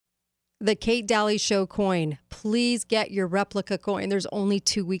the Kate Daly Show coin. Please get your replica coin. There's only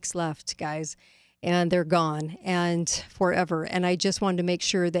 2 weeks left, guys, and they're gone and forever. And I just wanted to make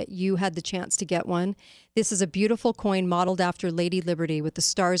sure that you had the chance to get one. This is a beautiful coin modeled after Lady Liberty with the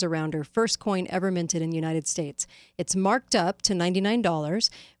stars around her. First coin ever minted in the United States. It's marked up to $99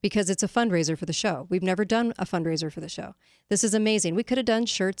 because it's a fundraiser for the show. We've never done a fundraiser for the show. This is amazing. We could have done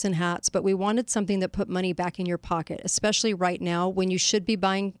shirts and hats, but we wanted something that put money back in your pocket, especially right now when you should be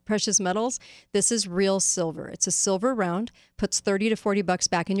buying precious metals. This is real silver. It's a silver round, puts 30 to 40 bucks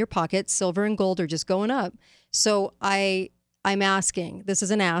back in your pocket. Silver and gold are just going up. So I'm asking, this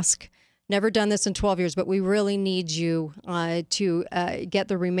is an ask. Never done this in 12 years, but we really need you to get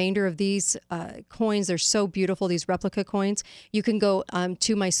the remainder of these coins. They're so beautiful, these replica coins. You can go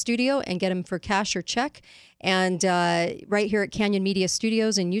to my studio and get them for cash or check, and right here at Canyon Media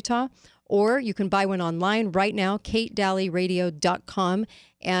Studios in Utah. Or you can buy one online right now, katedalyradio.com,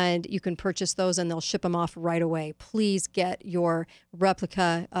 and you can purchase those and they'll ship them off right away. Please get your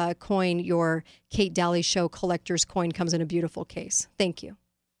replica coin. Your Kate Daly Show collector's coin comes in a beautiful case. Thank you.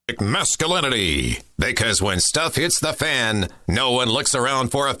 Masculinity. Because when stuff hits the fan, no one looks around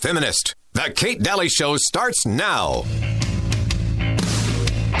for a feminist. The Kate Daly Show starts now.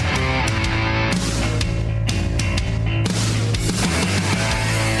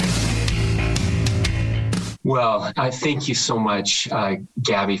 Well, thank you so much,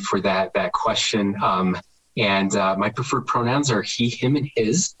 Gabby, for that question. And my preferred pronouns are he, him, and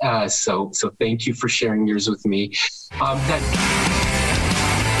his. So thank you for sharing yours with me.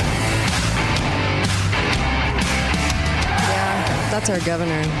 That's our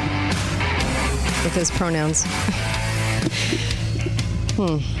governor with his pronouns.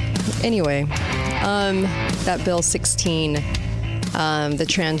 Anyway, that Bill 16, the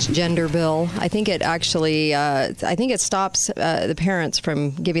transgender bill, I think it actually, it stops the parents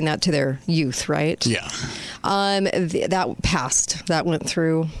from giving that to their youth, right? Yeah. That passed, that went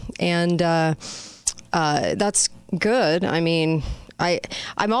through, and that's good. I mean,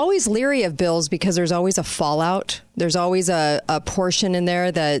 I'm always leery of bills because there's always a fallout. There's always a portion in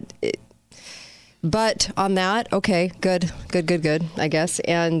there but on that, okay, good, I guess.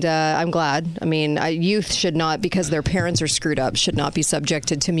 And I'm glad. I mean, youth should not, because their parents are screwed up, should not be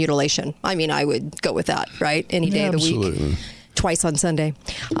subjected to mutilation. I mean, I would go with that, right? Any day of the week. Twice on Sunday.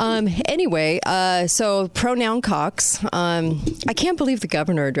 Anyway, so pronoun cocks. I can't believe the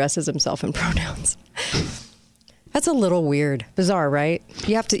governor addresses himself in pronouns. That's a little weird. Bizarre, right?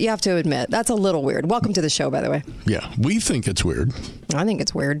 You have to admit, that's a little weird. Welcome to the show, by the way. Yeah, we think it's weird. I think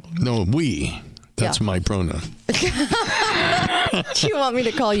it's weird. No, we. That's my pronoun. Do you want me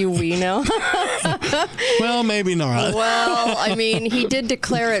to call you we now? Well, maybe not. Well, I mean, he did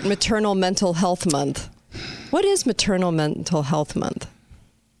declare it Maternal Mental Health Month. What is Maternal Mental Health Month?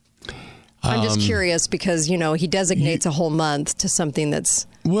 I'm just curious because, he designates a whole month to something that's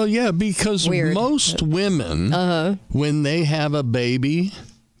well, yeah, because weird. Most women, when they have a baby,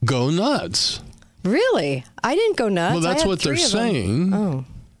 go nuts. Really? I didn't go nuts. Well, that's what they're saying. Oh.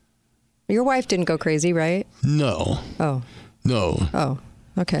 Your wife didn't go crazy, right? No. Oh. No. Oh.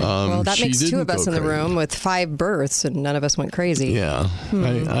 Okay. Well, that makes two of us in the room with 5 births, and none of us went crazy. Yeah. Who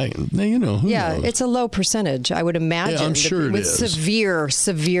knows? It's a low percentage, I would imagine. Yeah, I'm sure it with is.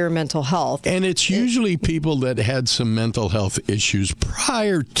 severe mental health. And it's usually people that had some mental health issues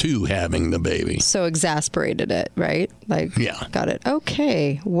prior to having the baby. So exasperated it, right? Yeah. Got it.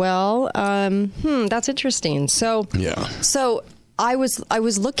 Okay. Well, that's interesting. So, yeah. So I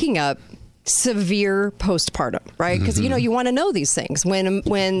was looking up severe postpartum, right? Because, you want to know these things. When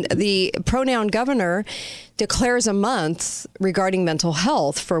the pronoun governor declares a month regarding mental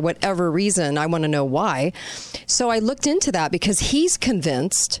health for whatever reason, I want to know why. So I looked into that because he's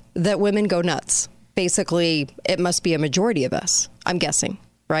convinced that women go nuts. Basically, it must be a majority of us, I'm guessing.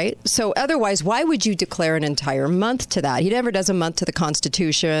 Right? So otherwise, why would you declare an entire month to that? He never does a month to the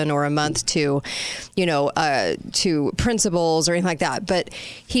Constitution or a month to, to principles or anything like that. But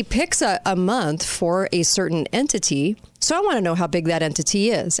he picks a month for a certain entity. So I want to know how big that entity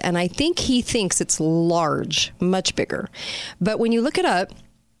is. And I think he thinks it's large, much bigger. But when you look it up,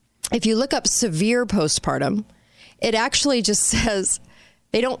 if you look up severe postpartum, it actually just says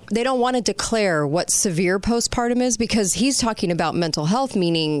They don't want to declare what severe postpartum is because he's talking about mental health,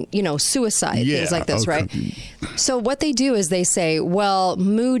 meaning, suicide, things like this, okay. Right? So what they do is they say, well,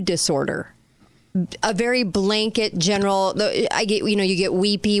 mood disorder, a very blanket general, you get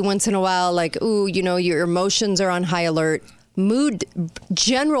weepy once in a while, like, ooh, your emotions are on high alert.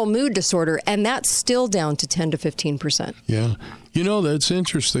 General mood disorder, and that's still down to 10 to 15%. Yeah. That's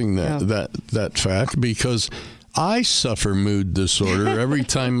interesting, that fact, because I suffer mood disorder every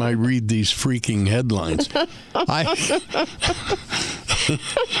time I read these freaking headlines.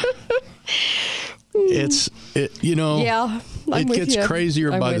 It gets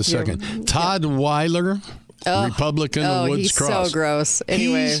crazier by the second. Todd Weiler, Republican of Woods Cross. So gross.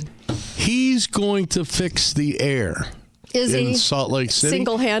 Anyway, he's going to fix the air. Is in he? Salt Lake City?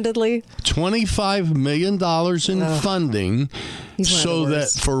 Single-handedly? $25 million in funding so that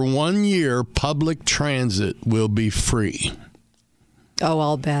for 1 year, public transit will be free. Oh,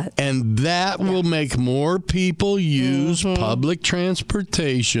 I'll bet. And that will make more people use public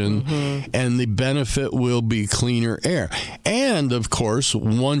transportation, and the benefit will be cleaner air. And, of course,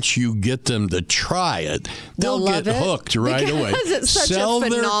 once you get them to try it, they'll get hooked right away. It's such Sell a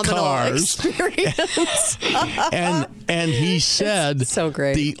phenomenal their cars. experience. and he said, so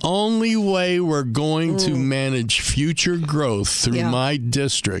great. The only way we're going to manage future growth through my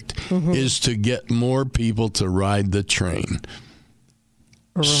district is to get more people to ride the train.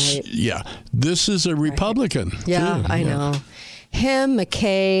 Right. Yeah. This is a Republican. Yeah, too. I know. Him,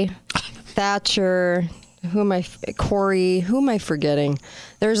 McKay, Thatcher, Corey, who am I forgetting?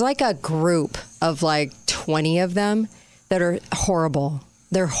 There's like a group of like 20 of them that are horrible.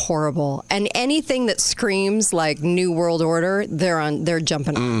 They're horrible. And anything that screams like New World Order, they're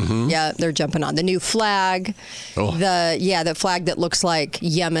jumping on. Yeah, they're jumping on. The new flag, the flag that looks like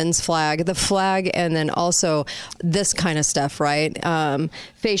Yemen's flag, the flag, and then also this kind of stuff, right?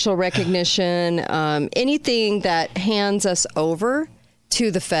 Facial recognition, anything that hands us over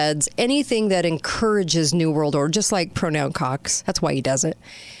to the feds, anything that encourages New World Order, just like pronoun Cox, that's why he does it,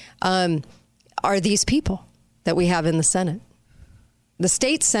 are these people that we have in the Senate. The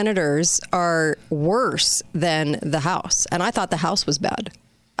state senators are worse than the House. And I thought the House was bad.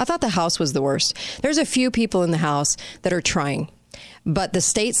 I thought the House was the worst. There's a few people in the House that are trying. But the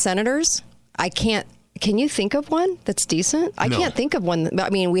state senators, I can't. Can you think of one that's decent? I can't think of one. I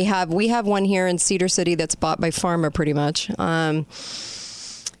mean, we have one here in Cedar City that's bought by pharma pretty much. And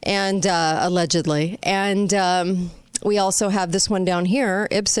allegedly. And we also have this one down here,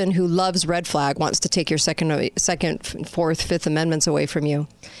 Ibsen, who loves red flag, wants to take your second, fourth, fifth amendments away from you.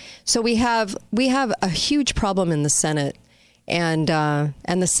 So we have a huge problem in the Senate, and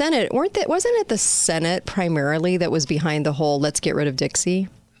the Senate wasn't it the Senate primarily that was behind the whole "let's get rid of Dixie"?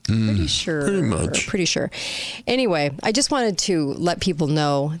 Pretty sure. Pretty much. Pretty sure. Anyway, I just wanted to let people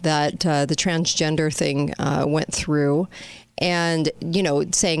know that the transgender thing went through, and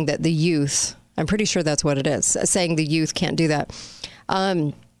saying that the youth. I'm pretty sure that's what it is, saying the youth can't do that.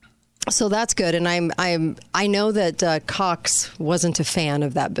 So that's good. And I know that Cox wasn't a fan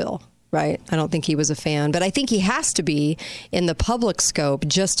of that bill, right? I don't think he was a fan, but I think he has to be in the public scope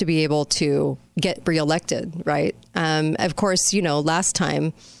just to be able to get reelected, right? Of course, last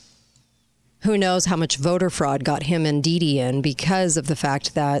time, who knows how much voter fraud got him and Didi in because of the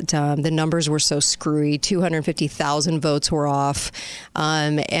fact that the numbers were so screwy. 250,000 votes were off.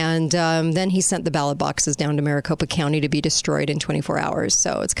 And then he sent the ballot boxes down to Maricopa County to be destroyed in 24 hours.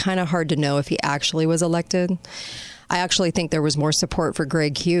 So it's kind of hard to know if he actually was elected. I actually think there was more support for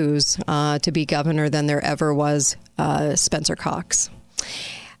Greg Hughes to be governor than there ever was Spencer Cox.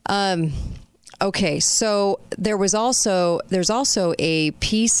 Okay, so there's also a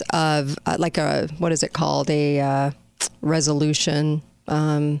piece of what is it called? A resolution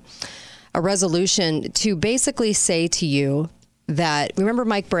to basically say to you that, remember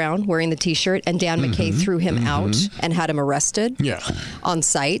Mike Brown wearing the T-shirt and Dan McKay threw him out and had him arrested on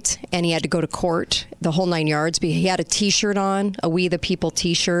site, and he had to go to court, the whole 9 yards. He had a T-shirt on, a We the People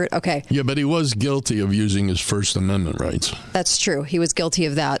T-shirt. Okay. Yeah, but he was guilty of using his First Amendment rights. That's true. He was guilty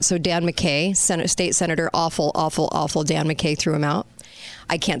of that. So Dan McKay, state senator, awful Dan McKay threw him out.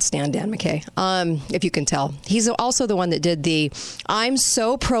 I can't stand Dan McKay, if you can tell. He's also the one that did I'm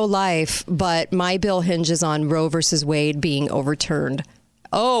so pro-life, but my bill hinges on Roe versus Wade being overturned.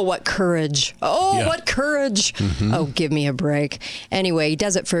 Oh, what courage. What courage. Oh, give me a break. Anyway, he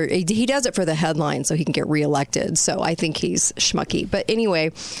does it for the headline so he can get reelected. So I think he's schmucky. But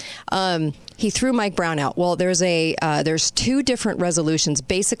anyway, he threw Mike Brown out. Well, there's two different resolutions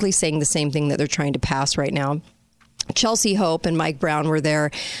basically saying the same thing that they're trying to pass right now. Chelsea Hope and Mike Brown were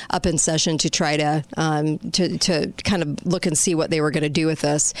there up in session to try to kind of look and see what they were going to do with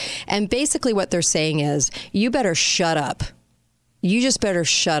this. And basically what they're saying is, you better shut up. You just better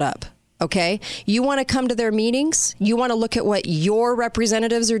shut up. Okay? You want to come to their meetings? You want to look at what your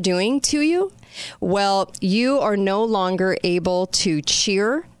representatives are doing to you? Well, you are no longer able to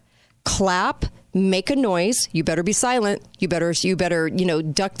cheer, clap, make a noise, you better be silent. You better,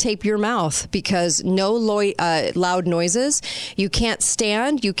 duct tape your mouth, because no loud noises. You can't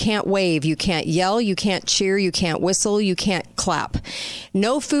stand, you can't wave, you can't yell, you can't cheer, you can't whistle, you can't clap.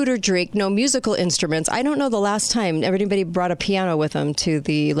 No food or drink, no musical instruments. I don't know the last time anybody brought a piano with them to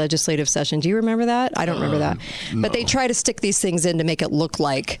the legislative session. Do you remember that? I don't remember that. No. But they try to stick these things in to make it look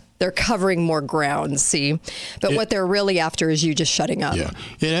like they're covering more ground, see? But what they're really after is you just shutting up. Yeah.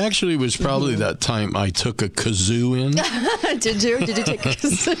 It actually was probably that time I took a kazoo in. Did you? Did you take a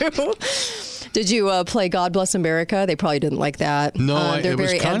kazoo? Did you play God Bless America? They probably didn't like that. No, they're it was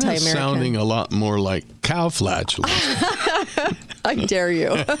very kind of anti-American. sounding a lot more like cow flatulence. I dare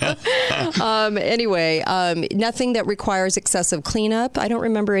you. Anyway, nothing that requires excessive cleanup. I don't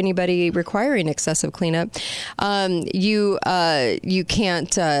remember anybody requiring excessive cleanup. You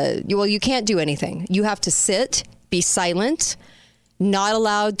can't do anything. You have to sit, be silent, not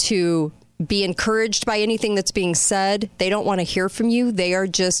allowed to be encouraged by anything that's being said. They don't want to hear from you. They are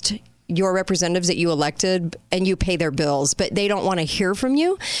just your representatives that you elected, and you pay their bills, but they don't want to hear from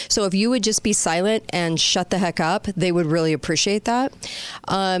you. So if you would just be silent and shut the heck up, they would really appreciate that.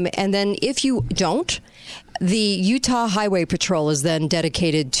 And then if you don't, the Utah Highway Patrol is then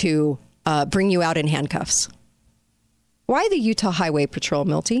dedicated to bring you out in handcuffs. Why the Utah Highway Patrol,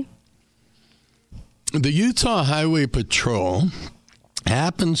 Milty? The Utah Highway Patrol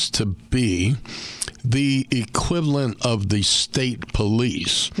happens to be the equivalent of the state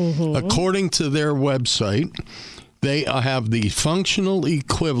police. Mm-hmm. According to their website, they have the functional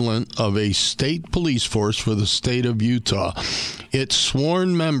equivalent of a state police force for the state of Utah. Its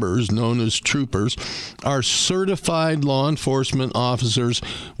sworn members, known as troopers, are certified law enforcement officers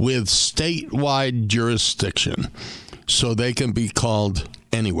with statewide jurisdiction, so they can be called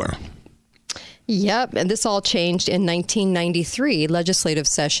anywhere. Yep, and this all changed in 1993 legislative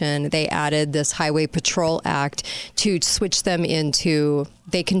session. They added this Highway Patrol Act to switch them into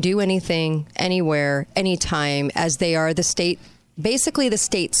they can do anything, anywhere, anytime, as they are the state. Basically, the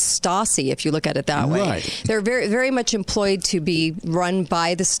state Stasi, if you look at it that way. Right. They're very, very much employed to be run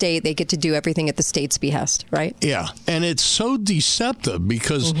by the state. They get to do everything at the state's behest, right? Yeah, and it's so deceptive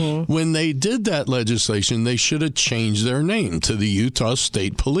because when they did that legislation, they should have changed their name to the Utah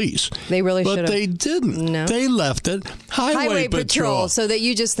State Police. They really should have. But they didn't. No. They left it Highway Patrol. So that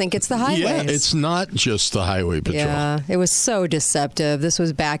you just think it's the highways. Yeah, it's not just the Highway Patrol. Yeah, it was so deceptive. This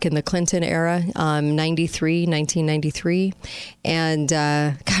was back in the Clinton era, 1993. And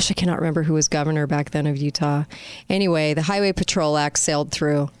gosh, I cannot remember who was governor back then of Utah. Anyway, the Highway Patrol Act sailed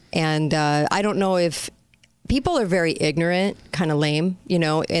through. And I don't know if people are very ignorant, kind of lame,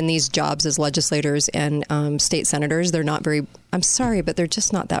 in these jobs as legislators and state senators. They're not very, I'm sorry, but they're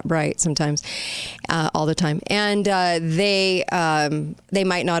just not that bright sometimes, all the time. And they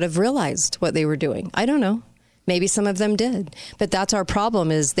might not have realized what they were doing. I don't know. Maybe some of them did. But that's our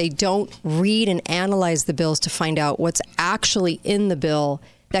problem, is they don't read and analyze the bills to find out what's actually in the bill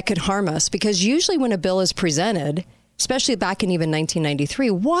that could harm us. Because usually when a bill is presented, especially back in even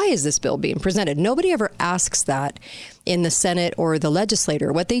 1993, why is this bill being presented? Nobody ever asks that in the Senate or the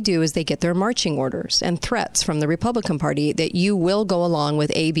legislature. What they do is they get their marching orders and threats from the Republican Party that you will go along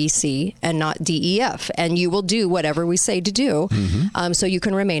with A, B, C, and not D, E, F. And you will do whatever we say to do so you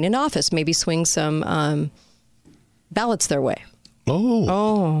can remain in office, maybe swing some ballots their way.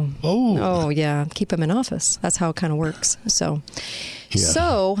 Oh, yeah. Keep them in office. That's how it kind of works. So,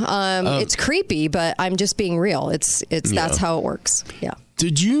 it's creepy, but I'm just being real. That's how it works. Yeah.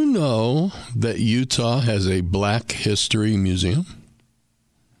 Did you know that Utah has a Black History Museum?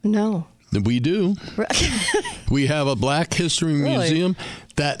 No. We do. We have a Black History Museum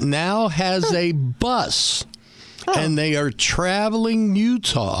that now has a bus. Oh. And they are traveling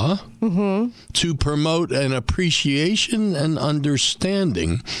Utah to promote an appreciation and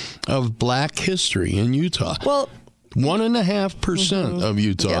understanding of Black history in Utah. Well, 1.5% of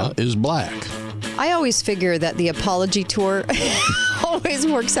Utah is Black. I always figure that the apology tour always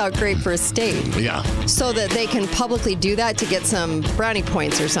works out great for a state. Yeah. So that they can publicly do that to get some brownie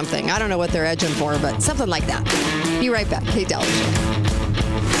points or something. I don't know what they're edging for, but something like that. Be right back. Kate Daly Show.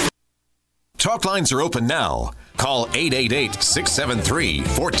 Talk lines are open now. Call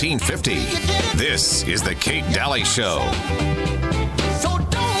 888-673-1450. This is the Kate Daly Show. So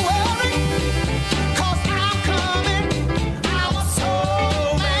don't worry, 'cause I'm coming. I'm a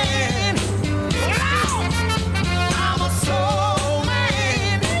soul man. I'm a soul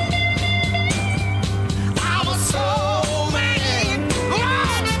man. I'm a soul man.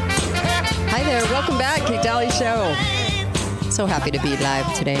 Hi there. Welcome back, Kate Daly Show. So happy to be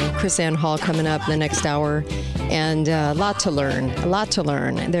live today. Chris Ann Hall coming up in the next hour. and a lot to learn.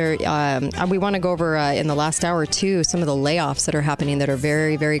 There, we want to go over in the last hour too some of the layoffs that are happening that are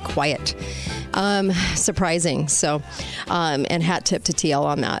very, very quiet, surprising. So, and hat tip to TL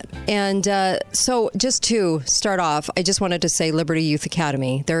on that. And so, just to start off, I just wanted to say Liberty Youth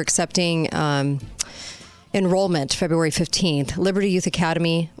Academy. They're accepting enrollment February 15th. Liberty Youth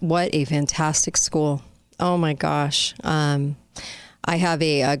Academy. What a fantastic school! Oh my gosh. I have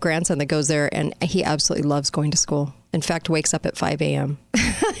a grandson that goes there, and he absolutely loves going to school. In fact, wakes up at 5 a.m.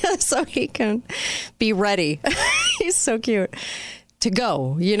 so he can be ready. He's so cute to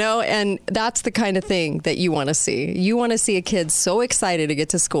go, and that's the kind of thing that you want to see. You want to see a kid so excited to get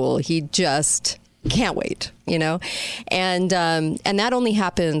to school. He just can't wait, and that only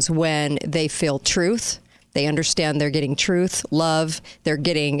happens when they feel truth. They understand they're getting truth, love. They're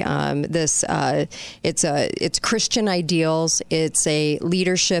getting it's Christian ideals. It's a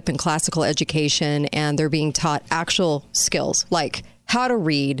leadership and classical education, and they're being taught actual skills like how to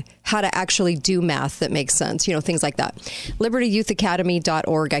read, how to actually do math that makes sense, things like that.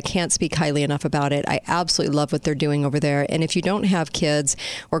 LibertyYouthAcademy.org. I can't speak highly enough about it. I absolutely love what they're doing over there. And if you don't have kids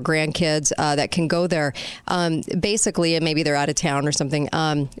or grandkids that can go there, basically, and maybe they're out of town or something,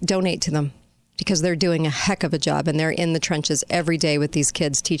 donate to them. Because they're doing a heck of a job, and they're in the trenches every day with these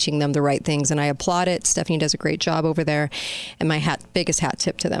kids, teaching them the right things. And I applaud it. Stephanie does a great job over there, and my biggest hat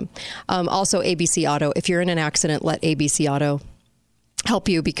tip to them. Also, ABC Auto. If you're in an accident, let ABC Auto help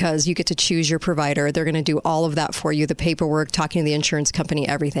you, because you get to choose your provider. They're going to do all of that for you, the paperwork, talking to the insurance company,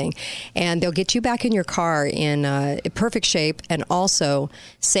 everything. And they'll get you back in your car in perfect shape and also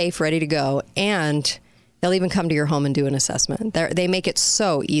safe, ready to go. And they'll even come to your home and do an assessment. They make it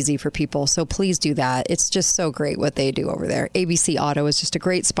so easy for people. So please do that. It's just so great what they do over there. ABC Auto is just a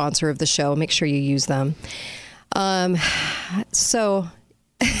great sponsor of the show. Make sure you use them. So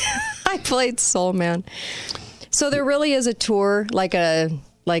I played Soul Man. So there really is a tour, like a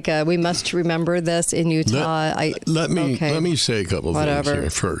we must remember this in Utah. Let me say a couple things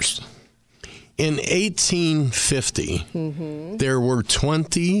here first. In 1850, there were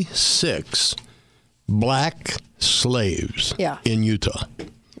 26 black slaves in Utah.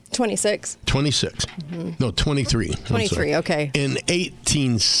 26. 26. No, 23. 23, okay. In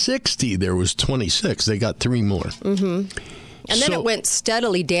 1860, there was 26. They got 3 more. And then it went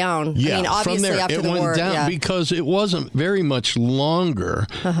steadily down. Yeah, I mean, obviously from there, after it the went war. down because it wasn't very much longer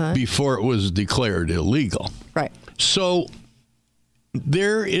before it was declared illegal. Right. So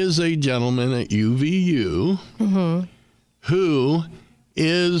there is a gentleman at UVU who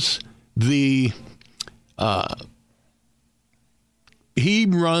is the... he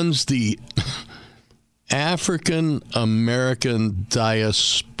runs the African American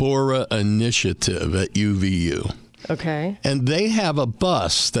Diaspora Initiative at UVU. Okay. And they have a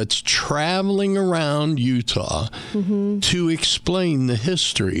bus that's traveling around Utah to explain the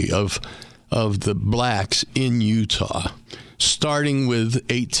history of the blacks in Utah, starting with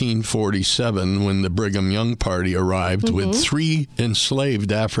 1847 when the Brigham Young Party arrived with 3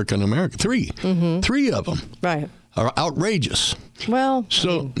 enslaved African Americans. 3 of them. Right. Are outrageous. Well,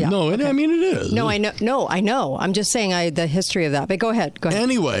 So I mean it is. No, I know. I'm just saying the history of that. But go ahead.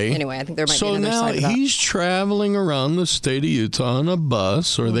 Anyway, I think there might be so another now side of that. he's traveling around the state of Utah on a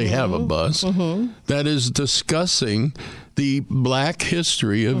bus, or they have a bus that is discussing the black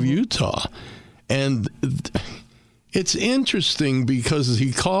history of Utah, and it's interesting because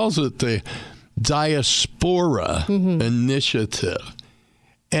he calls it the Diaspora Initiative,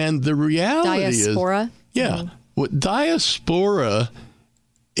 and the reality Diaspora? is, what diaspora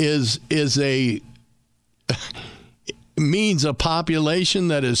is means a population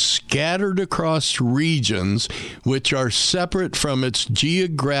that is scattered across regions which are separate from its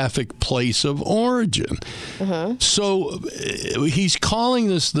geographic place of origin. So he's calling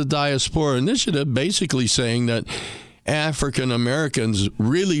this the Diaspora Initiative, basically saying that African Americans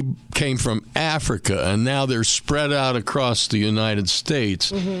really came from Africa, and now they're spread out across the United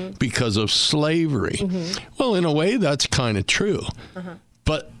States because of slavery. Well, in a way, that's kind of true.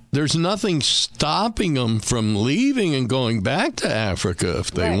 But there's nothing stopping them from leaving and going back to Africa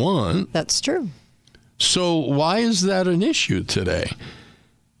if they want. That's true. So why is that an issue today?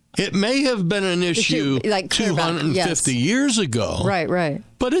 It may have been an issue like 250 years ago. Right.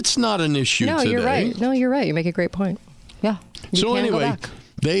 But it's not an issue today. You're right. You make a great point. Yeah. So anyway,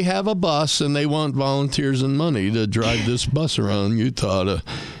 they have a bus, and they want volunteers and money to drive this bus around Utah to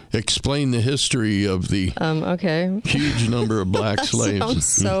explain the history of the huge number of black slaves. Sounds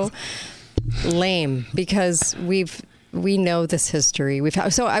so lame, because we know this history.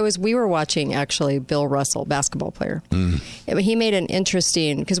 We were watching actually Bill Russell, basketball player. He made an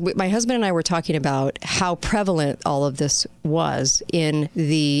interesting, because my husband and I were talking about how prevalent all of this was in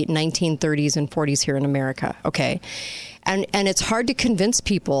the 1930s and 40s here in America. Okay. And it's hard to convince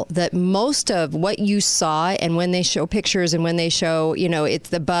people that most of what you saw, and when they show pictures and when they show, it's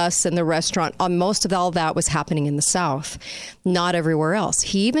the bus and the restaurant, most of all that was happening in the South, not everywhere else.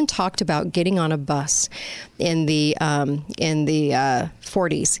 He even talked about getting on a bus in the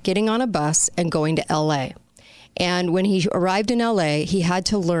 40s, getting on a bus and going to L.A. And when he arrived in L.A., he had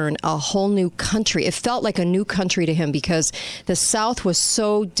to learn a whole new country. It felt like a new country to him because the South was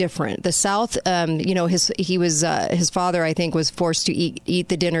so different. The South, his father, I think, was forced to eat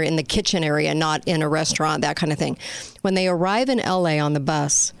the dinner in the kitchen area, not in a restaurant, that kind of thing. When they arrive in L.A. on the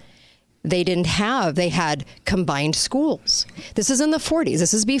bus, they had combined schools. This is in the 40s.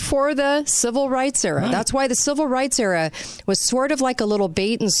 This is before the civil rights era. Right. That's why the civil rights era was sort of like a little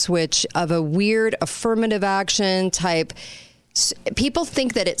bait and switch of a weird affirmative action type. People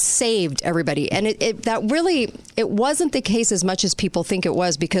think that it saved everybody, and it wasn't the case as much as people think it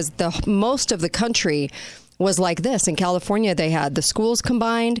was, because most of the country was like this. In California, they had the schools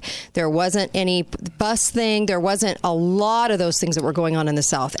combined. There wasn't any bus thing. There wasn't a lot of those things that were going on in the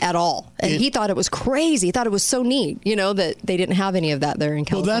South at all. And he thought it was crazy. He thought it was so neat, that they didn't have any of that there in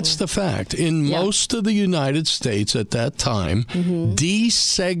California. Well, that's the fact. In most of the United States at that time,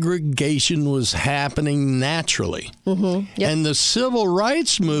 desegregation was happening naturally. Yep. And the civil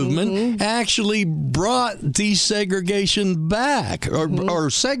rights movement actually brought desegregation back,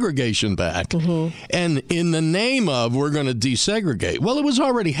 or segregation back. And in the name of, we're going to desegregate. Well, it was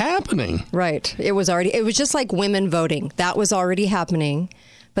already happening. Right. It was just like women voting. That was already happening.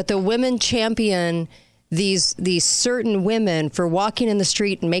 But the women champion these certain women for walking in the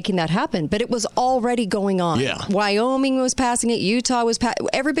street and making that happen. But it was already going on. Yeah. Wyoming was passing it. Utah was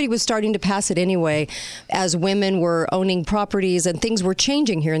everybody was starting to pass it anyway, as women were owning properties and things were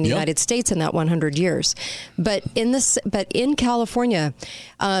changing here in the United States in that 100 years. But in California,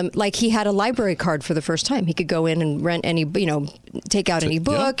 like he had a library card for the first time. He could go in and rent any, take out any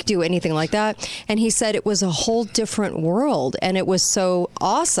book, do anything like that. And he said it was a whole different world, and it was so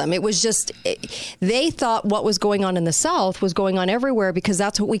awesome. It was just, they thought what was going on in the South was going on everywhere because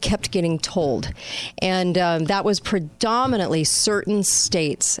that's what we kept getting told. And that was predominantly certain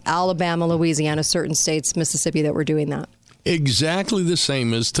states, Alabama, Louisiana, certain states, Mississippi, that were doing that. Exactly the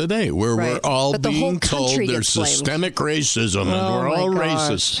same as today, where we're all being told there's systemic racism and we're all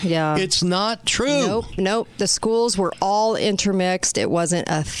racist. Yeah. It's not true. Nope. The schools were all intermixed. It wasn't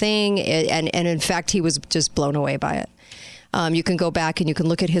a thing. And in fact, he was just blown away by it. You can go back and you can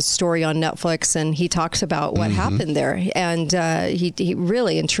look at his story on Netflix, and he talks about what happened there. And he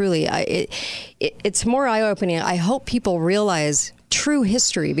really and truly, it's more eye-opening. I hope people realize true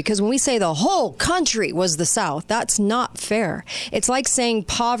history, because when we say the whole country was the South, that's not fair. It's like saying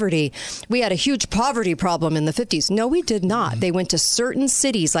poverty. We had a huge poverty problem in the 50s. No, we did not. They went to certain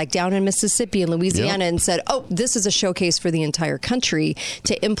cities like down in Mississippi and Louisiana and said, oh, this is a showcase for the entire country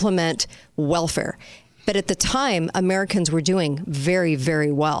to implement welfare. But at the time, Americans were doing very,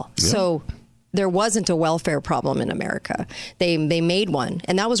 very well. Yeah. So there wasn't a welfare problem in America. They made one,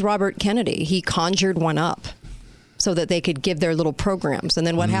 and that was Robert Kennedy. He conjured one up so that they could give their little programs. And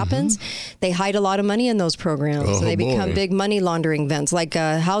then what happens? They hide a lot of money in those programs. So they become big money laundering vents, like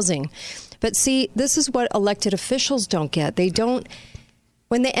housing. But see, this is what elected officials don't get. They don't,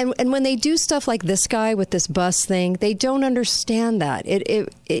 when they and when they do stuff like this guy with this bus thing, they don't understand that.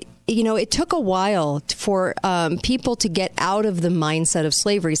 It took a while for people to get out of the mindset of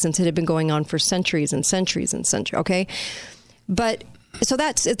slavery, since it had been going on for centuries and centuries and centuries. Okay, but so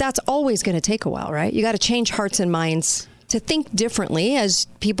that's always going to take a while, right? You got to change hearts and minds to think differently, as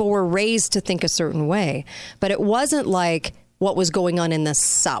people were raised to think a certain way. But it wasn't like what was going on in the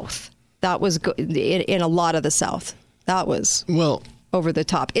South. That was in a lot of the South. That was over the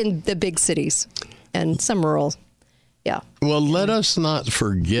top in the big cities and some rural. Yeah. Well, let us not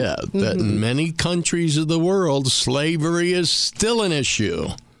forget that in many countries of the world, slavery is still an issue.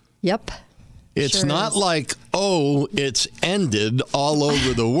 Yep. It's not like, it's ended all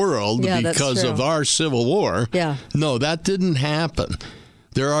over the world because of our Civil War. Yeah. No, that didn't happen.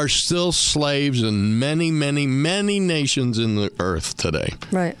 There are still slaves in many, many, many nations in the earth today.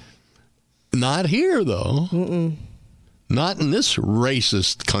 Right. Not here, though. Not in this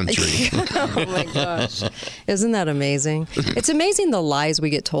racist country. Oh, my gosh. Isn't that amazing? It's amazing the lies we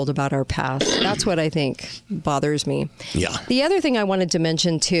get told about our past. That's what I think bothers me. Yeah. The other thing I wanted to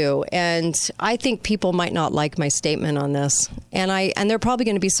mention, too, and I think people might not like my statement on this, and they're probably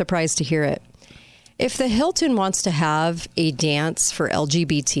going to be surprised to hear it, If the Hilton wants to have a dance for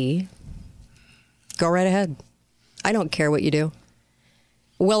LGBT, go right ahead. I don't care what you do.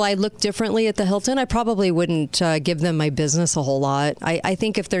 Will I look differently at the Hilton? I probably wouldn't give them my business a whole lot. I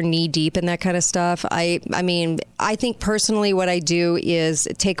think if they're knee deep in that kind of stuff, I think personally what I do is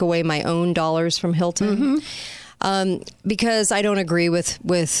take away my own dollars from Hilton. Because I don't agree with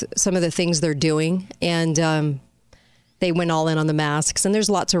some of the things they're doing. And they went all in on the masks. And there's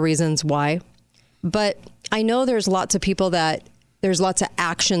lots of reasons why. But I know there's lots of people there's lots of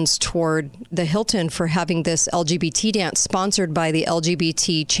actions toward the Hilton for having this LGBT dance sponsored by the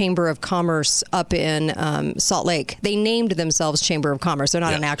LGBT Chamber of Commerce up in Salt Lake. They named themselves Chamber of Commerce. They're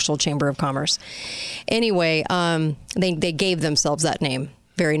not an actual Chamber of Commerce. Anyway, they gave themselves that name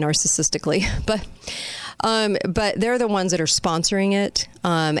very narcissistically. But they're the ones that are sponsoring it,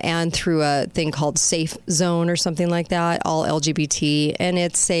 and through a thing called Safe Zone or something like that, all LGBT, and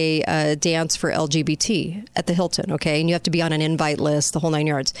it's a dance for LGBT at the Hilton, okay? And you have to be on an invite list, the whole 9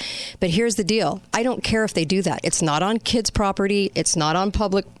 yards. But here's the deal. I don't care if they do that. It's not on kids' property. It's not on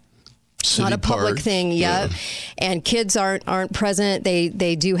public City not a public park. thing yet. And kids aren't present.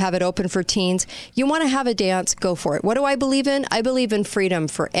 They do have it open for teens. You want to have a dance, go for it. What do I believe in? I believe in freedom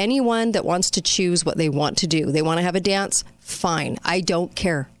for anyone that wants to choose what they want to do. They want to have a dance? Fine. I don't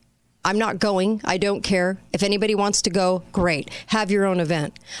care. I'm not going. I don't care. If anybody wants to go, great. Have your own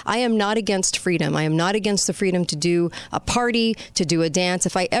event. I am not against freedom. I am not against the freedom to do a party, to do a dance.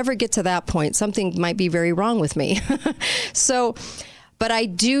 If I ever get to that point, something might be very wrong with me. But I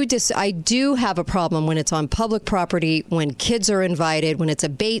do have a problem when it's on public property, when kids are invited, when it's a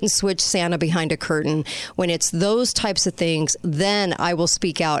bait and switch Santa behind a curtain, when it's those types of things, then I will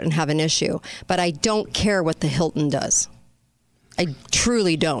speak out and have an issue. But I don't care what the Hilton does. I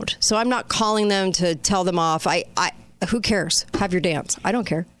truly don't. So I'm not calling them to tell them off. Who cares? Have your dance. I don't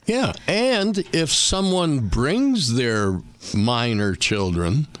care. Yeah. And if someone brings their minor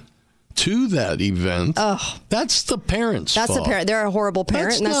children to that event, that's the parents' fault. That's the parent. They're a horrible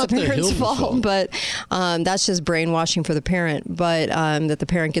parent, and that's the parent's fault. But that's just brainwashing for the parent, but that the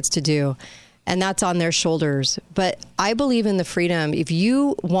parent gets to do. And that's on their shoulders. But I believe in the freedom. If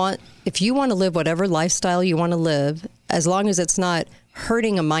you want to live whatever lifestyle you want to live, as long as it's not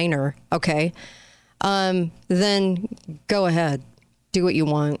hurting a minor, okay, then go ahead. Do what you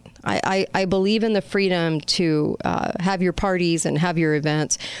want. I believe in the freedom to have your parties and have your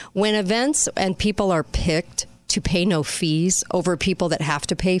events. When events and people are picked to pay no fees over people that have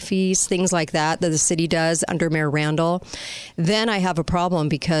to pay fees, things like that the city does under Mayor Randall, then I have a problem,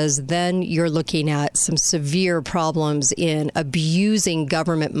 because then you're looking at some severe problems in abusing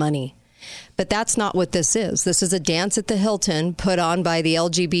government money. But that's not what this is. This is a dance at the Hilton put on by the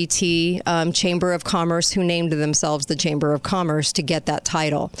LGBT Chamber of Commerce, who named themselves the Chamber of Commerce to get that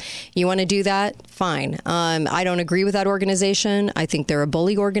title. You want to do that? Fine. I don't agree with that organization. I think they're a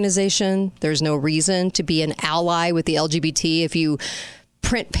bully organization. There's no reason to be an ally with the LGBT if you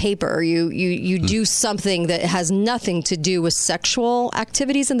print paper, you do something that has nothing to do with sexual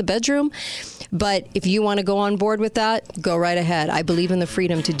activities in the bedroom. But if you want to go on board with that, go right ahead. I believe in the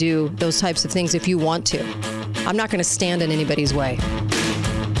freedom to do those types of things if you want to. I'm not going to stand in anybody's way.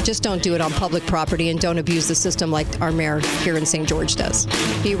 Just don't do it on public property, and don't abuse the system like our mayor here in St. George does.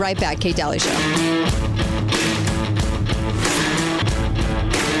 Be right back. Kate Daly Show.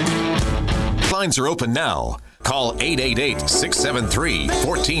 Lines are open now. Call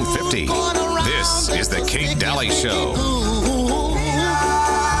 888-673-1450. This is the Kate Daly Show.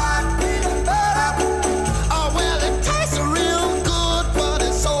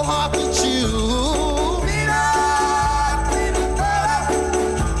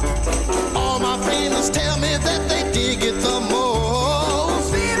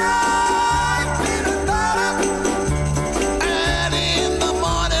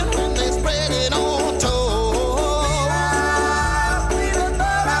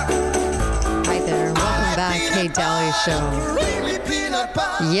 Daly Show.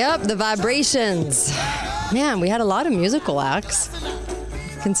 Yep, the Vibrations. Man, we had a lot of musical acts,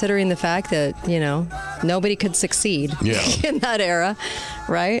 considering the fact that, nobody could succeed in that era,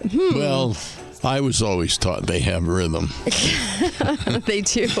 right? Well, I was always taught they have rhythm. They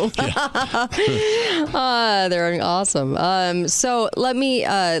do. They're awesome. So let me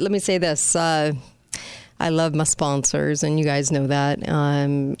say this. I love my sponsors, and you guys know that.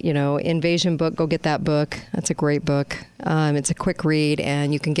 Invasion Book, go get that book. That's a great book. It's a quick read,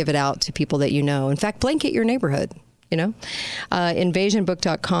 and you can give it out to people that you know. In fact, blanket your neighborhood.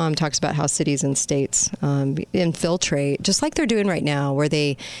 Invasionbook.com talks about how cities and states infiltrate, just like they're doing right now, where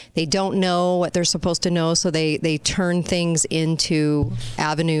they don't know what they're supposed to know, so they turn things into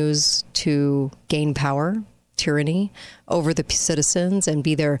avenues to gain power, tyranny over the citizens, and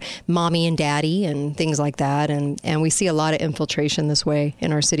be their mommy and daddy and things like that. And we see a lot of infiltration this way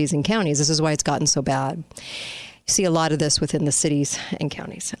in our cities and counties. This is why it's gotten so bad. See a lot of this within the cities and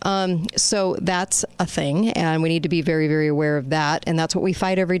counties. So that's a thing, and we need to be very, very aware of that. And that's what we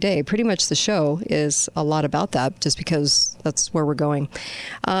fight every day. Pretty much the show is a lot about that, just because that's where we're going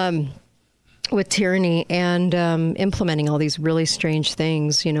with tyranny and implementing all these really strange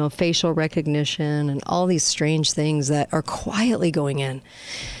things, facial recognition and all these strange things that are quietly going in.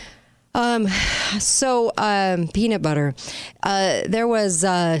 Peanut butter. There was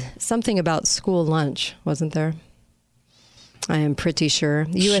something about school lunch, wasn't there? I am pretty sure.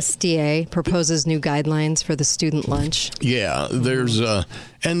 USDA proposes new guidelines for the student lunch. Yeah, there's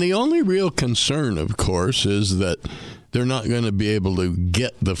and the only real concern, of course, is that they're not going to be able to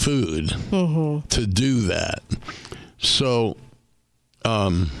get the food to do that. So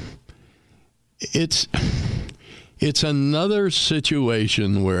it's another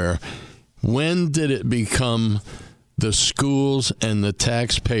situation where, when did it become the schools and the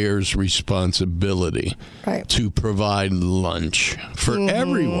taxpayers' responsibility to provide lunch for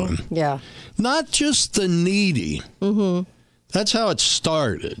everyone? Yeah. Not just the needy. That's how it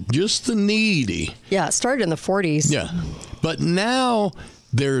started. Just the needy. Yeah, it started in the 40s. Yeah. But now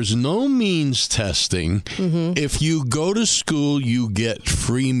there's no means testing. If you go to school, you get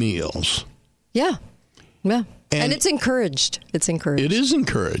free meals. Yeah. Yeah. And it's encouraged. It's encouraged. It is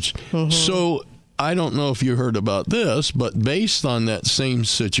encouraged. So I don't know if you heard about this, but based on that same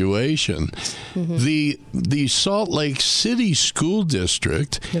situation, the Salt Lake City School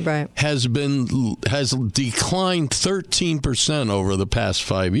District has declined 13% over the past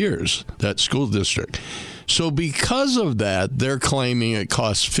 5 years, that school district. So because of that, they're claiming it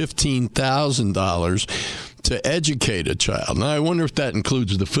costs $15,000 to educate a child. Now, I wonder if that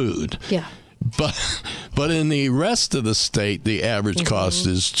includes the food. Yeah. But in the rest of the state, the average cost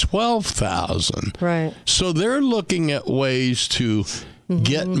is $12,000. Right. So they're looking at ways to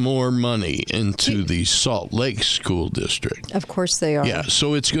get more money into the Salt Lake School District. Of course they are. Yeah.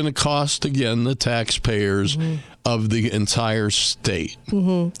 So it's going to cost, again, the taxpayers of the entire state.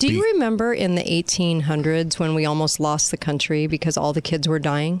 Do you remember in the 1800s when we almost lost the country because all the kids were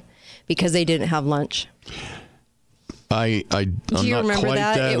dying because they didn't have lunch? I'm Do you not remember quite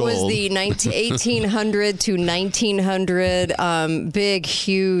that? It was old. the 1800 to 1900 big,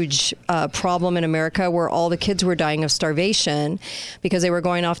 huge problem in America where all the kids were dying of starvation because they were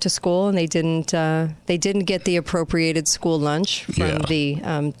going off to school and they didn't get the appropriated school lunch from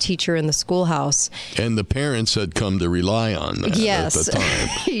the teacher in the schoolhouse. And the parents had come to rely on that at the time.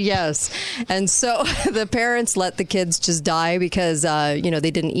 Yes. And so the parents let the kids just die because, they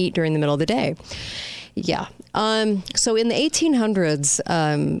didn't eat during the middle of the day. Yeah. So in the 1800s,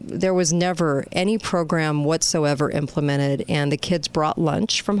 there was never any program whatsoever implemented, and the kids brought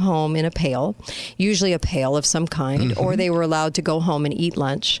lunch from home in a pail, usually a pail of some kind, or they were allowed to go home and eat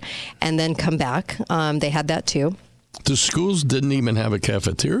lunch and then come back. They had that too. The schools didn't even have a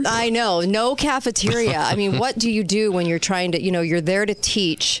cafeteria. I know. No cafeteria. I mean, what do you do when you're trying to, you're there to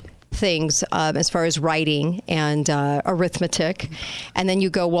teach things as far as writing and arithmetic, and then you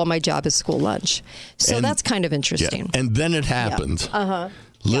go, well, my job is school lunch. So that's kind of interesting. Yeah. And then it happened.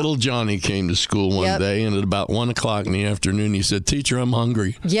 Little Johnny came to school one day, and at about 1 o'clock in the afternoon, he said, "Teacher, I'm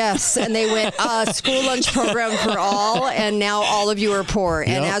hungry." Yes, and they went, school lunch program for all, and now all of you are poor.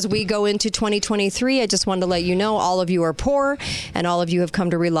 And as we go into 2023, I just wanted to let you know, all of you are poor, and all of you have come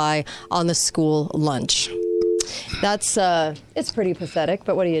to rely on the school lunch. That's, it's pretty pathetic,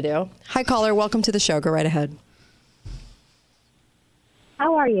 but what do you do? Hi, caller. Welcome to the show. Go right ahead.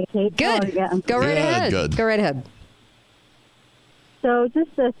 How are you, Kate? Good. Go right ahead. Good. Go right ahead. So just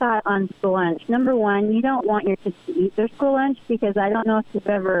a thought on school lunch. Number one, you don't want your kids to eat their school lunch because I don't know if you've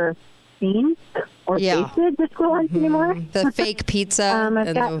ever seen or tasted the school lunch anymore. The fake pizza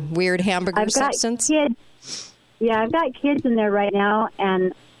and the weird hamburger substance. I've got kids in there right now,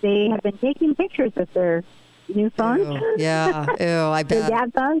 and they have been taking pictures with their new phones. I bet. Their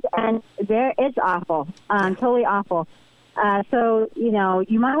dad phones, and it's awful. Totally awful. So, you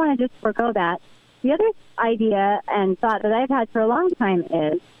might want to just forego that. The other idea and thought that I've had for a long time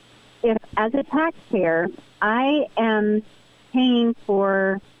is, if as a taxpayer, I am paying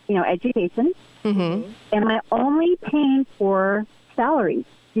for, education, am I only paying for salaries?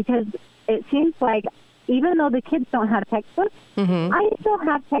 Because it seems like even though the kids don't have textbooks, I still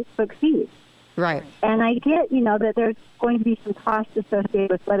have textbook fees. Right. And I get, that there's going to be some costs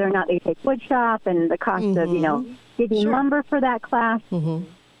associated with whether or not they take wood shop and the cost of, getting lumber for that class.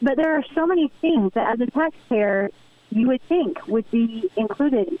 But there are so many things that as a taxpayer you would think would be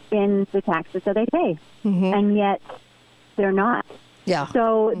included in the taxes that they pay. And yet they're not. Yeah.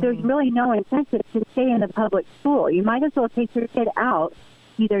 So there's really no incentive to stay in the public school. You might as well take your kid out,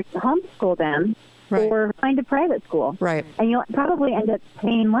 either homeschool them or find a private school. Right. And you'll probably end up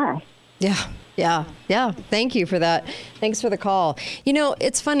paying less. Yeah. Thank you for that. Thanks for the call.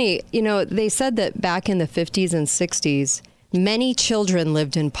 It's funny, they said that back in the 50s and 60s, many children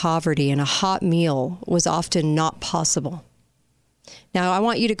lived in poverty and a hot meal was often not possible. Now, I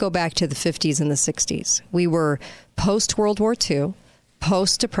want you to go back to the 50s and the 60s. We were post-World War II,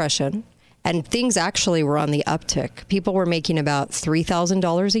 post-Depression, and things actually were on the uptick. People were making about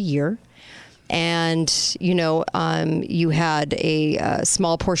 $3,000 a year. And, you had a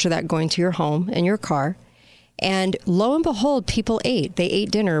small portion of that going to your home and your car. And lo and behold, people ate. They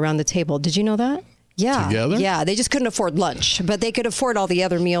ate dinner around the table. Did you know that? Yeah. Together? Yeah. They just couldn't afford lunch, but they could afford all the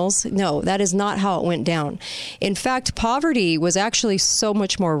other meals. No, that is not how it went down. In fact, poverty was actually so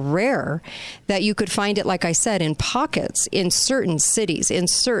much more rare that you could find it, like I said, in pockets, in certain cities, in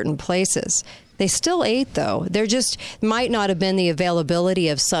certain places. They still ate, though. There just might not have been the availability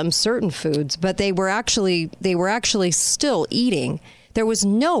of some certain foods, but they were actually still eating. There was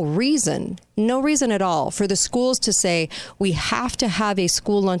no reason at all for the schools to say we have to have a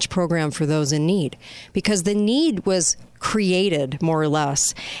school lunch program for those in need, because the need was created more or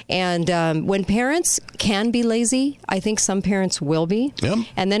less. And when parents can be lazy, I think some parents will be. Yep.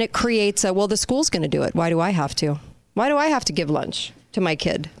 And then it creates the school's going to do it. Why do I have to? Why do I have to give lunch to my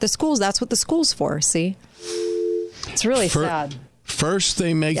kid? That's what the school's for, see? It's really sad. First,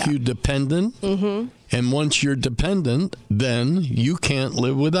 they make you dependent. And once you're dependent, then you can't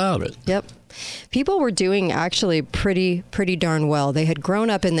live without it. Yep. People were doing actually pretty darn well. They had grown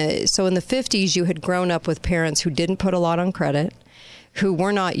up in the 50s, you had grown up with parents who didn't put a lot on credit, who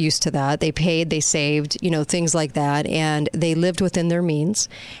were not used to that. They paid, they saved, things like that, and they lived within their means.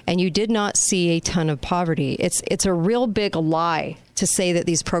 And you did not see a ton of poverty. It's a real big lie to say that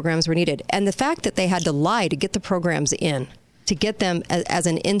these programs were needed. And the fact that they had to lie to get the programs in, to get them as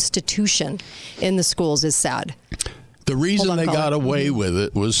an institution in the schools, is sad. The reason they got away with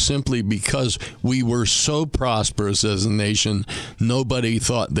it was simply because we were so prosperous as a nation, nobody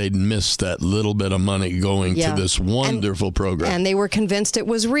thought they'd miss that little bit of money going to this wonderful program. And they were convinced it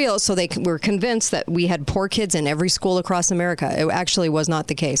was real, so they were convinced that we had poor kids in every school across America. It actually was not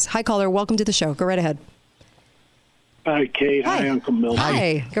the case. Hi, caller. Welcome to the show. Go right ahead. Hi, Kate. Hi, Uncle Milton.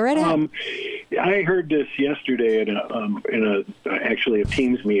 Hi. Go right ahead. I heard this yesterday in a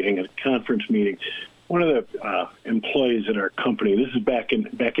Teams meeting, a conference meeting. One of the employees at our company. This is back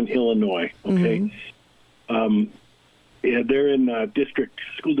in Illinois. Okay, they're in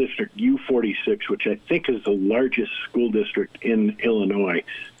school district U46, which I think is the largest school district in Illinois,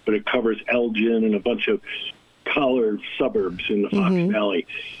 but it covers Elgin and a bunch of collar suburbs in the Fox Valley.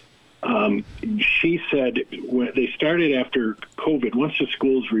 She said when they started after COVID, once the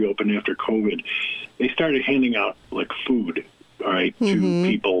schools reopened after COVID, they started handing out like food, all right, to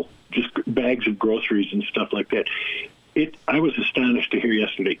people, just bags of groceries and stuff like that. I was astonished to hear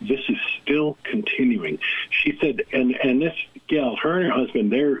yesterday, this is still continuing. She said, and this gal, her and her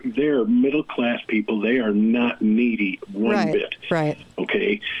husband, they're middle-class people. They are not needy one bit. Right.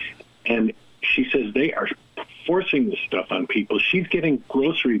 Okay. And she says they are forcing this stuff on people. She's getting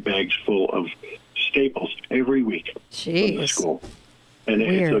grocery bags full of staples every week from the school. And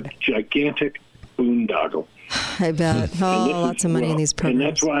it's a gigantic boondoggle. I bet. Lots of money in these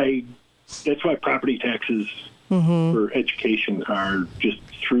programs. And that's why property taxes for education are just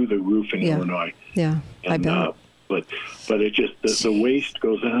through the roof in Illinois. Yeah, and, I bet. But it just, the waste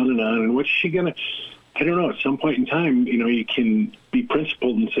goes on. And what's she going to, I don't know, at some point in time, you can be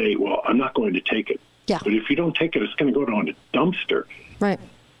principled and say, well, I'm not going to take it. Yeah. But if you don't take it, it's going to go down a dumpster. Right.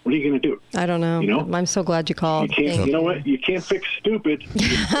 What are you going to do? I don't know. I'm so glad you called. You know what? You can't fix stupid.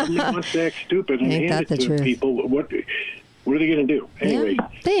 Somebody wants to act stupid and hand it to people. What are they going to do? Anyway,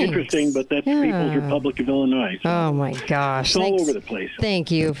 interesting, but that's People's Republic of Illinois. So oh, my gosh. It's all over the place.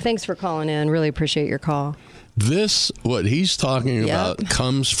 Thank you. Thanks for calling in. Really appreciate your call. What he's talking about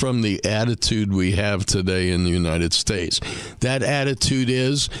comes from the attitude we have today in the United States. That attitude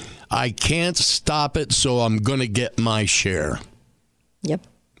is, I can't stop it, so I'm going to get my share. Yep.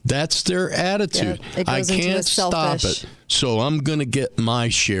 That's their attitude. Yep. I can't stop it, so I'm going to get my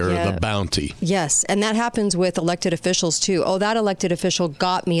share of the bounty. Yes, and that happens with elected officials, too. Oh, that elected official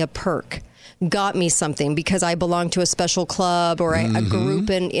got me a perk. got me something because I belong to a special club or a group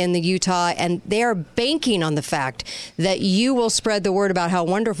in the Utah, and they are banking on the fact that you will spread the word about how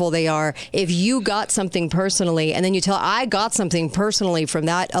wonderful they are if you got something personally, and then you tell, I got something personally from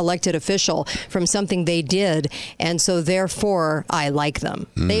that elected official, from something they did, and so therefore I like them.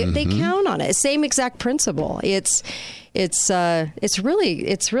 They count on it. Same exact principle. It's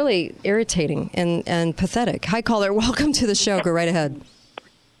really irritating and pathetic. Hi, caller. Welcome to the show. Go right ahead.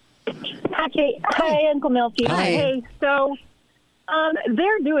 Hi, Uncle Milty. Hi. Hey, so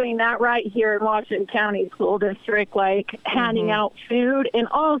they're doing that right here in Washington County School District, like handing out food, and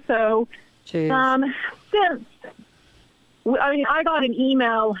also since I got an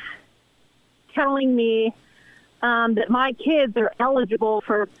email telling me that my kids are eligible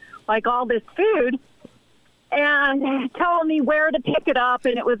for like all this food, and telling me where to pick it up,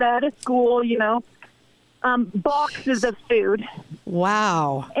 and it was at a school, boxes of food.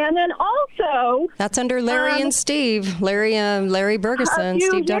 Wow. And then also... That's under Larry and Steve. Larry Bergeson,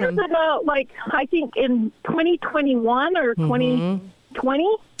 Steve Dunham. Years ago, like, I think in 2021 or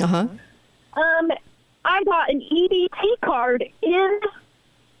 2020, I got an EBT card in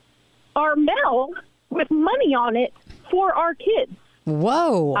our mail with money on it for our kids.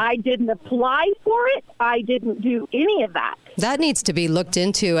 Whoa. I didn't apply for it. I didn't do any of that. That needs to be looked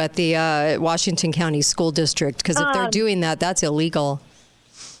into at the Washington County School District, because if they're doing that, that's illegal.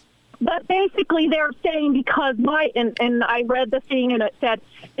 But basically they're saying because and I read the thing and it said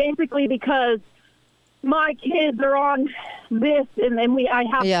basically because my kids are on this and then I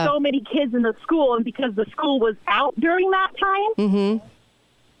have so many kids in the school, and because the school was out during that time,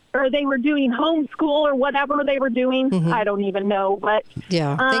 or they were doing homeschool or whatever they were doing. I don't even know. But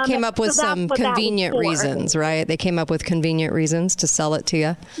they came up with some convenient reasons, right? They came up with convenient reasons to sell it to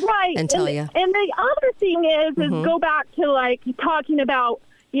you. Right. And tell you. And the other thing is go back to like talking about,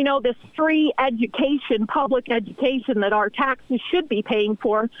 this free education, public education that our taxes should be paying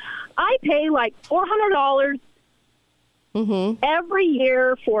for. I pay like $400 every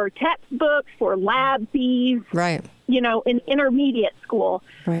year for textbooks, for lab fees. Right. In intermediate school.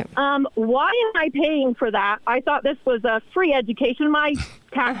 Right. Why am I paying for that? I thought this was a free education. My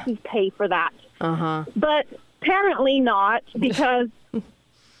taxes pay for that. But apparently not, because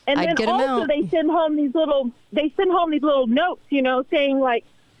and then also they send home these little notes, saying like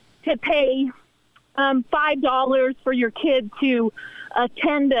to pay $5 for your kid to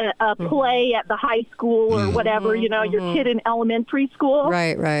attend a play at the high school or whatever, your kid in elementary school.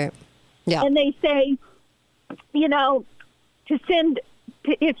 Right. Yeah. And they say, to send,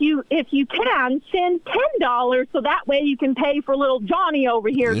 if you can, send $10 so that way you can pay for little Johnny over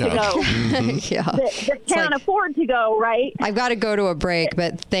here to go. That can't afford to go, right? I've got to go to a break,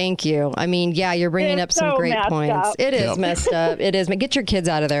 but thank you. I mean, you're bringing up some great points. Up. It is messed up. It is. Get your kids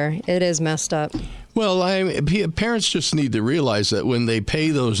out of there. It is messed up. Well, parents just need to realize that when they pay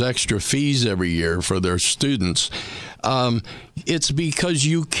those extra fees every year for their students, it's because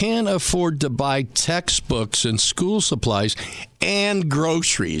you can't afford to buy textbooks and school supplies and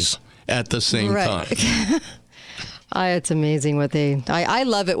groceries at the same time. It's amazing what I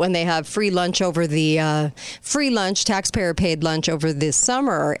love it when they have free lunch over the taxpayer paid lunch over this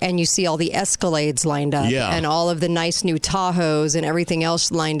summer, and you see all the Escalades lined up and all of the nice new Tahoes and everything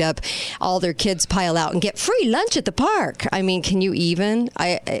else lined up. All their kids pile out and get free lunch at the park. I mean, can you even?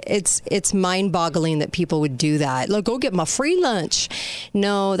 It's mind-boggling that people would do that. Look, go get my free lunch.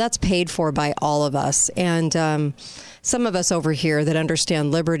 No, that's paid for by all of us. And some of us over here that understand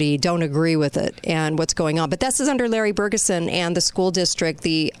liberty don't agree with it and what's going on. But this is under Larry Bergeson and the school district,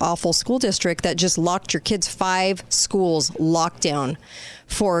 the awful school district that just locked your kids' 5 schools locked down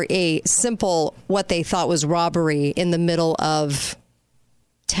for a simple, what they thought was robbery in the middle of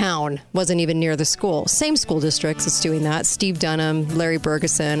town. Wasn't even near the school. Same school districts that's doing that. Steve Dunham, Larry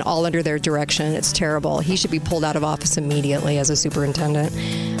Bergeson, all under their direction. It's terrible. He should be pulled out of office immediately as a superintendent.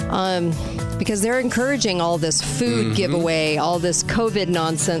 Because they're encouraging all this food giveaway, all this COVID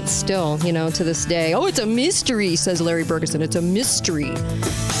nonsense still, to this day. Oh, it's a mystery, says Larry Bergeson. It's a mystery.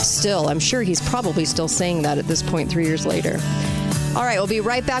 Still, I'm sure he's probably still saying that at this point 3 years later. All right, we'll be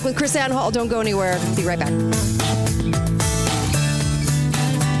right back with Chris Ann Hall. Don't go anywhere. Be right back.